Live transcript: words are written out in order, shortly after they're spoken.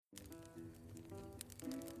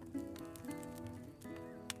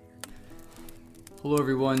Hello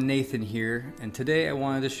everyone, Nathan here, and today I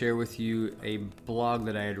wanted to share with you a blog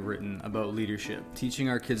that I had written about leadership, teaching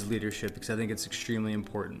our kids leadership because I think it's extremely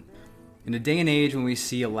important. In a day and age when we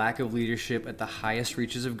see a lack of leadership at the highest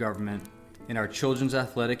reaches of government, in our children's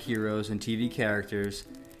athletic heroes and TV characters,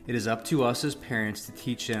 it is up to us as parents to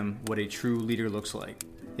teach them what a true leader looks like.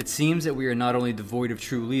 It seems that we are not only devoid of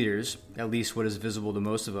true leaders, at least what is visible to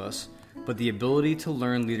most of us, but the ability to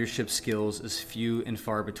learn leadership skills is few and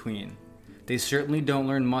far between. They certainly don't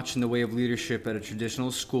learn much in the way of leadership at a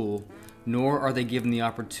traditional school, nor are they given the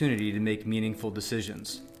opportunity to make meaningful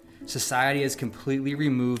decisions. Society has completely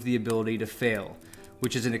removed the ability to fail,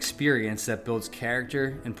 which is an experience that builds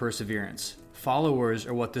character and perseverance. Followers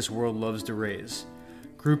are what this world loves to raise.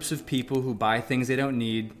 Groups of people who buy things they don't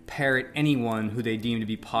need, parrot anyone who they deem to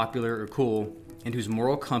be popular or cool, and whose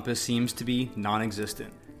moral compass seems to be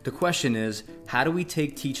non-existent. The question is, how do we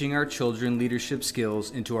take teaching our children leadership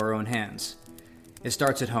skills into our own hands? It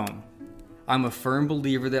starts at home. I'm a firm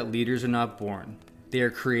believer that leaders are not born. They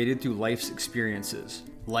are created through life's experiences,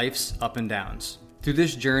 life's up and downs. Through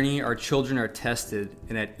this journey, our children are tested,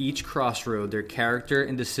 and at each crossroad, their character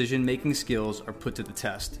and decision-making skills are put to the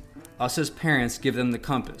test. Us as parents give them the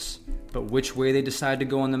compass, but which way they decide to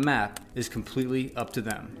go on the map is completely up to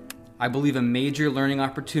them. I believe a major learning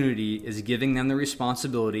opportunity is giving them the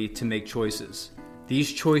responsibility to make choices.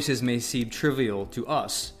 These choices may seem trivial to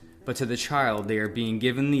us, but to the child they are being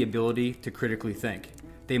given the ability to critically think.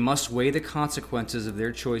 They must weigh the consequences of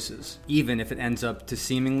their choices, even if it ends up to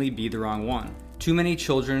seemingly be the wrong one. Too many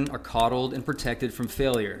children are coddled and protected from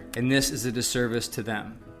failure, and this is a disservice to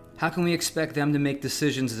them. How can we expect them to make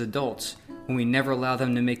decisions as adults when we never allow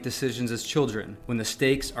them to make decisions as children, when the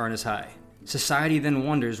stakes aren't as high? Society then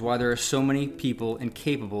wonders why there are so many people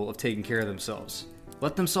incapable of taking care of themselves.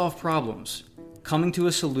 Let them solve problems. Coming to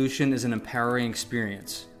a solution is an empowering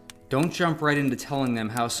experience. Don't jump right into telling them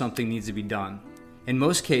how something needs to be done. In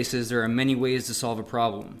most cases, there are many ways to solve a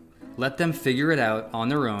problem. Let them figure it out on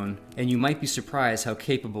their own, and you might be surprised how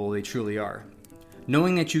capable they truly are.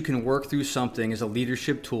 Knowing that you can work through something is a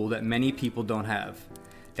leadership tool that many people don't have.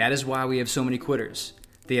 That is why we have so many quitters.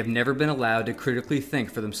 They have never been allowed to critically think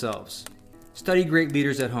for themselves. Study great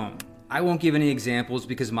leaders at home. I won't give any examples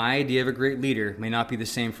because my idea of a great leader may not be the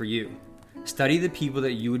same for you. Study the people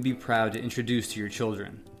that you would be proud to introduce to your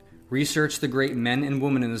children. Research the great men and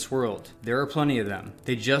women in this world. There are plenty of them.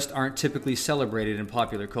 They just aren't typically celebrated in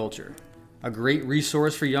popular culture. A great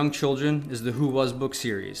resource for young children is the Who Was book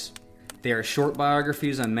series. They are short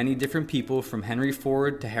biographies on many different people from Henry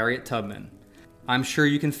Ford to Harriet Tubman. I'm sure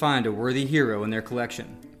you can find a worthy hero in their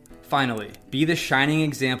collection. Finally, be the shining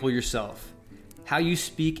example yourself. How you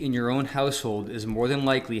speak in your own household is more than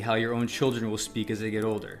likely how your own children will speak as they get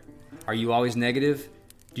older. Are you always negative?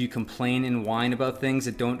 Do you complain and whine about things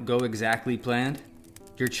that don't go exactly planned?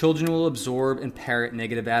 Your children will absorb and parrot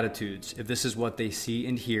negative attitudes if this is what they see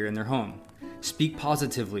and hear in their home. Speak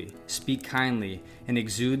positively, speak kindly, and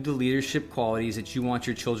exude the leadership qualities that you want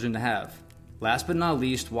your children to have. Last but not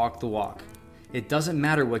least, walk the walk. It doesn't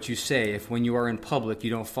matter what you say if when you are in public you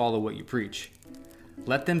don't follow what you preach.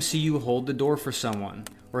 Let them see you hold the door for someone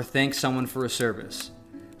or thank someone for a service.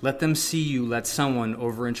 Let them see you let someone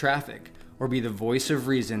over in traffic or be the voice of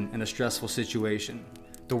reason in a stressful situation.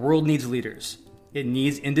 The world needs leaders. It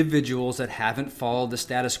needs individuals that haven't followed the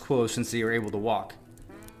status quo since they were able to walk.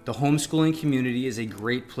 The homeschooling community is a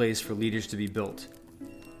great place for leaders to be built.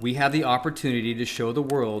 We have the opportunity to show the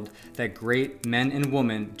world that great men and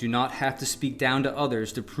women do not have to speak down to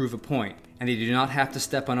others to prove a point, and they do not have to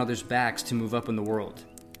step on others' backs to move up in the world.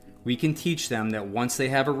 We can teach them that once they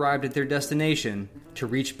have arrived at their destination, to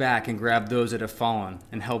reach back and grab those that have fallen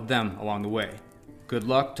and help them along the way. Good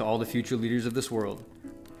luck to all the future leaders of this world.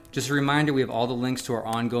 Just a reminder, we have all the links to our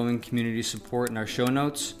ongoing community support in our show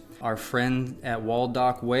notes. Our friend at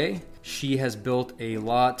Waldock Way, she has built a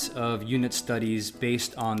lot of unit studies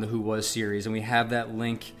based on the Who Was series, and we have that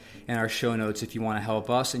link in our show notes if you want to help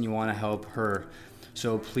us and you want to help her.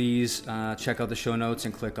 So please check out the show notes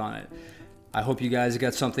and click on it. I hope you guys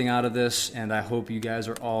got something out of this, and I hope you guys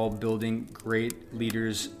are all building great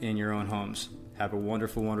leaders in your own homes. Have a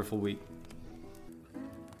wonderful, wonderful week.